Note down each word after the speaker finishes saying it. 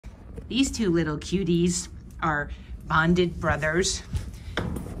These two little cuties are bonded brothers,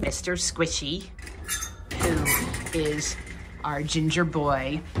 Mr. Squishy, who is our ginger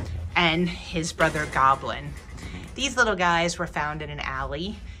boy, and his brother Goblin. These little guys were found in an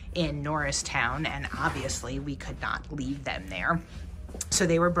alley in Norristown, and obviously we could not leave them there. So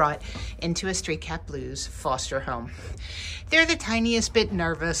they were brought into a Stray Cat Blues foster home. They're the tiniest bit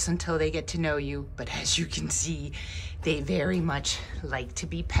nervous until they get to know you, but as you can see, they very much like to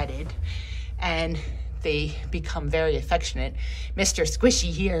be petted, and they become very affectionate. Mr.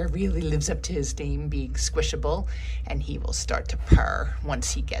 Squishy here really lives up to his name, being squishable, and he will start to purr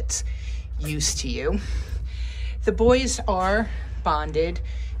once he gets used to you. The boys are bonded,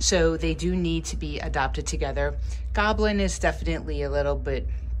 so they do need to be adopted together. Goblin is definitely a little bit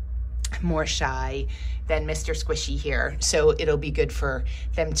more shy than Mr. Squishy here, so it'll be good for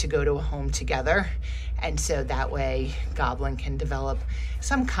them to go to a home together, and so that way Goblin can develop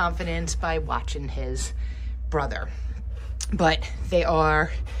some confidence by watching his brother. But they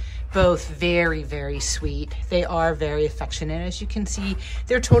are both very, very sweet. They are very affectionate. As you can see,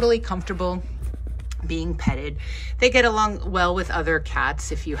 they're totally comfortable being petted. They get along well with other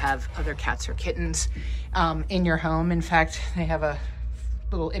cats if you have other cats or kittens in your home. In fact, they have a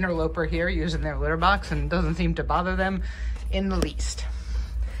little interloper here using their litter box, and it doesn't seem to bother them in the least.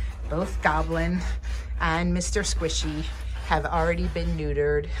 Both Goblin and Mr. Squishy have already been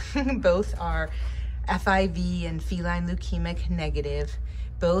neutered. Both are FIV and feline leukemic negative.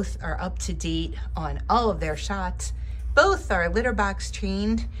 Both are up to date on all of their shots. Both are litter box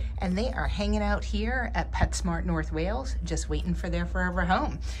trained, and they are hanging out here at PetSmart North Wales, just waiting for their forever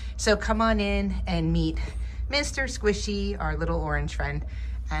home. So come on in and meet Mr. Squishy, our little orange friend,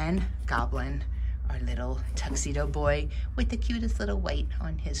 and Goblin, our little tuxedo boy with the cutest little white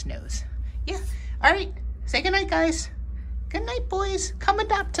on his nose. Yeah, all right, say goodnight, guys. Good night, boys. Come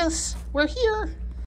adopt us. We're here.